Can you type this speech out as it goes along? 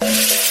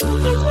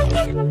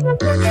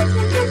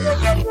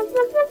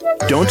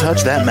Don't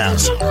touch that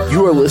mouse.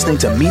 You are listening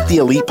to Meet the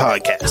Elite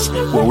Podcast,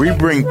 where we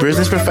bring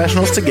business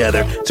professionals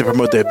together to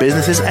promote their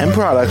businesses and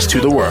products to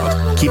the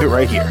world. Keep it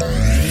right here.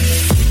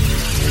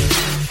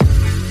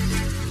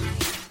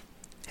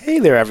 Hey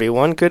there,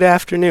 everyone. Good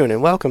afternoon,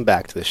 and welcome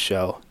back to the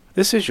show.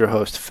 This is your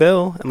host,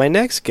 Phil, and my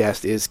next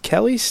guest is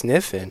Kelly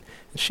Sniffen.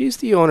 She's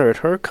the owner at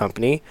her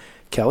company,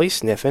 Kelly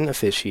Sniffen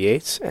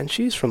Officiates, and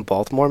she's from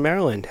Baltimore,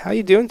 Maryland. How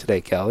you doing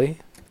today, Kelly?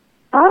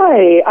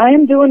 Hi, I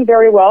am doing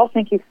very well.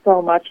 Thank you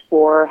so much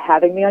for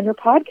having me on your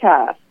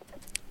podcast.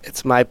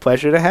 It's my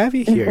pleasure to have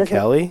you here,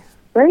 Kelly.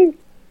 Great.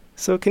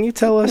 So can you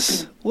tell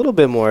us a little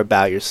bit more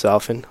about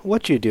yourself and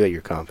what you do at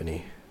your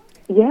company?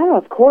 Yeah,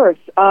 of course.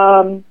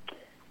 So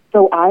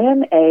I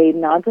am a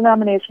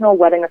non-denominational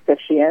wedding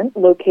officiant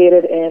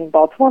located in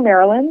Baltimore,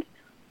 Maryland,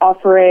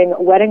 offering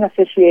wedding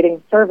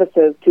officiating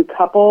services to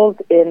couples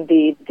in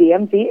the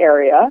DMV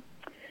area.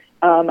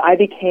 I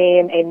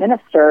became a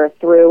minister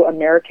through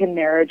American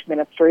Marriage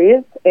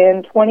Ministries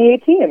in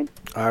 2018.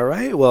 All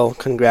right. Well,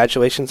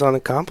 congratulations on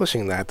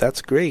accomplishing that.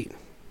 That's great.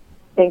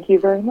 Thank you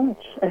very much.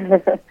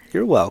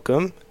 You're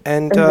welcome.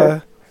 And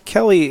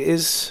Kelly,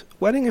 is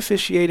wedding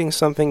officiating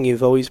something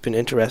you've always been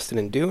interested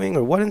in doing,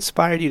 or what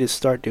inspired you to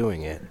start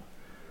doing it?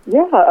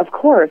 Yeah, of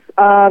course.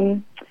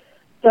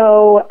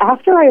 So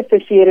after I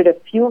officiated a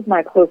few of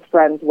my close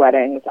friends'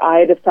 weddings,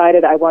 I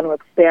decided I want to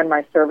expand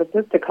my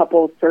services to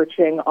couples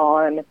searching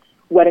on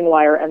Wedding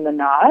Wire and The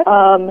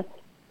Knot.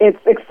 It's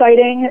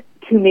exciting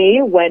to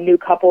me when new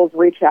couples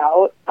reach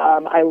out.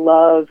 I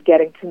love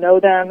getting to know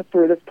them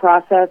through this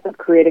process of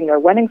creating their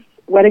wedding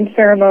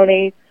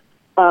ceremony.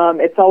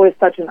 It's always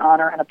such an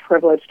honor and a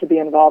privilege to be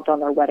involved on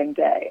their wedding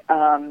day.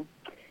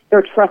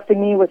 They're trusting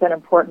me with an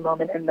important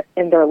moment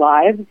in their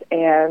lives,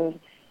 and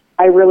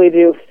I really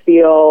do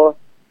feel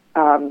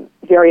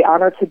very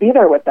honored to be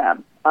there with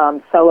them,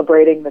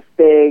 celebrating this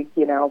big,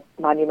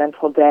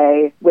 monumental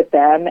day with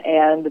them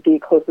and the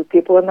closest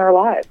people in their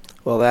lives.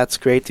 Well, that's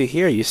great to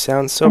hear. You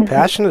sound so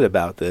passionate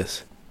about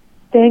this.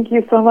 Thank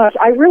you so much.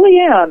 I really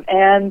am.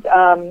 And,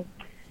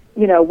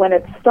 when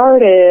it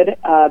started,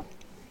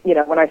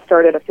 when I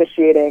started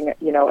officiating,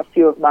 a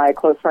few of my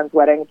close friends'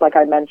 weddings, like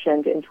I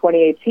mentioned in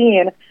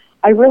 2018,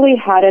 I really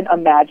hadn't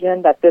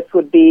imagined that this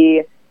would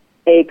be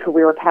a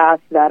career path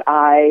that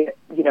I,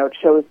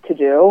 chose to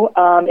do.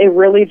 It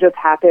really just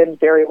happened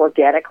very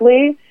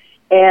organically.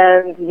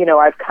 And,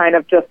 I've kind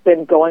of just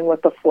been going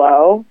with the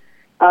flow.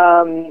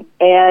 And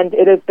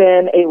it has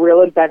been a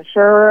real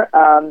adventure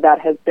that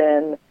has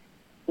been,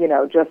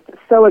 just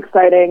so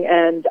exciting.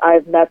 And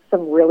I've met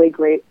some really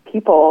great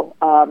people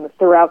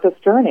throughout this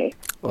journey.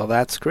 Well,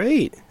 that's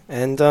great.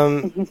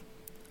 And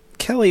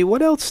Kelly,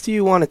 what else do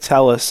you want to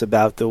tell us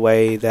about the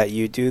way that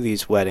you do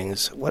these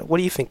weddings? What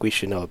do you think we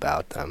should know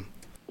about them?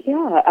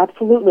 Yeah,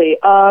 absolutely.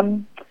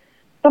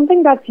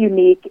 Something that's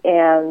unique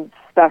and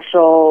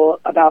special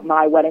about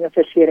my wedding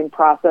officiating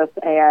process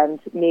and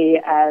me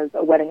as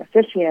a wedding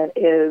officiant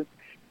is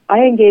I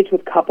engage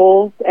with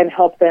couples and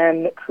help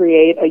them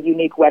create a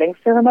unique wedding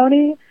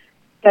ceremony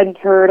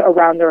centered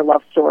around their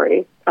love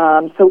story.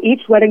 So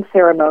each wedding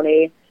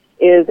ceremony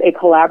is a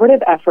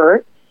collaborative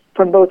effort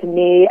from both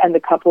me and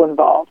the couple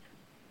involved.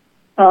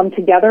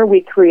 Together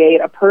we create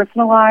a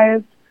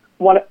personalized,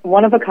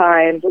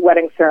 one-of-a-kind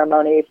wedding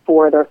ceremony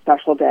for their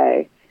special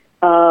day.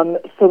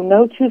 So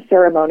no two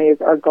ceremonies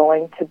are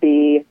going to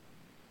be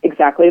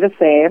exactly the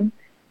same.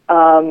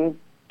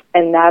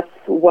 And that's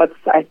what's,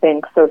 I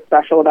think, so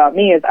special about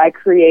me is I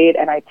create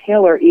and I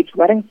tailor each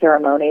wedding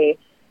ceremony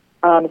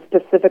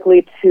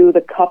specifically to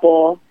the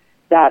couple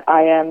that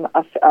I am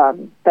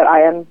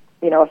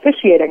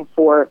officiating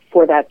for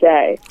that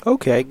day.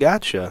 Okay,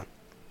 gotcha.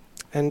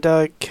 And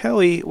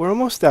Kelly, we're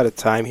almost out of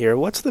time here.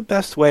 What's the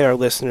best way our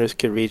listeners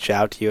could reach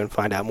out to you and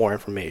find out more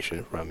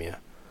information from you?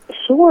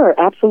 Sure,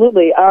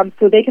 absolutely.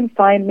 So they can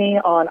find me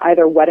on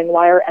either Wedding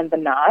Wire and The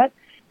Knot.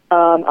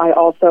 I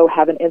also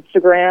have an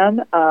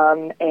Instagram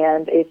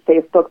and a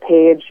Facebook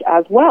page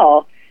as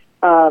well.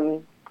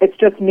 It's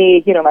just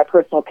me, my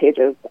personal page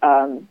is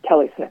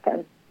Kelly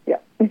Sniffen. Yeah.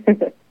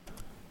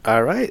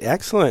 All right,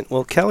 excellent.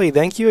 Well, Kelly,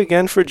 thank you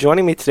again for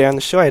joining me today on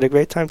the show. I had a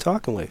great time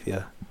talking with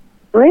you.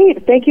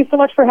 Great. Thank you so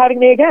much for having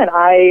me again.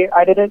 I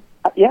did it.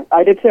 Yeah,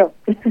 I did too.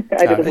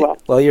 I did as well.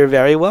 Well, you're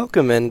very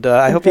welcome, and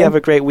I hope you have a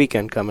great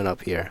weekend coming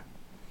up here.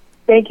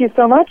 Thank you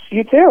so much.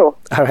 You too.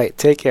 All right.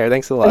 Take care.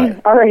 Thanks a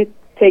lot. All right.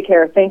 Take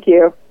care. Thank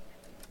you.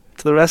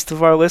 To the rest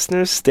of our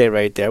listeners, stay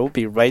right there. We'll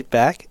be right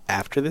back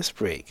after this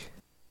break.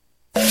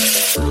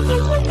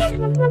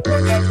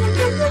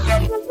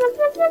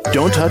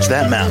 Don't touch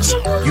that mouse.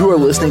 You are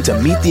listening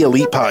to Meet the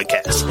Elite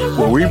Podcast,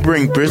 where we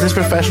bring business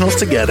professionals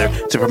together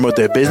to promote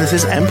their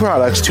businesses and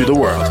products to the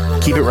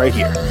world. Keep it right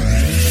here.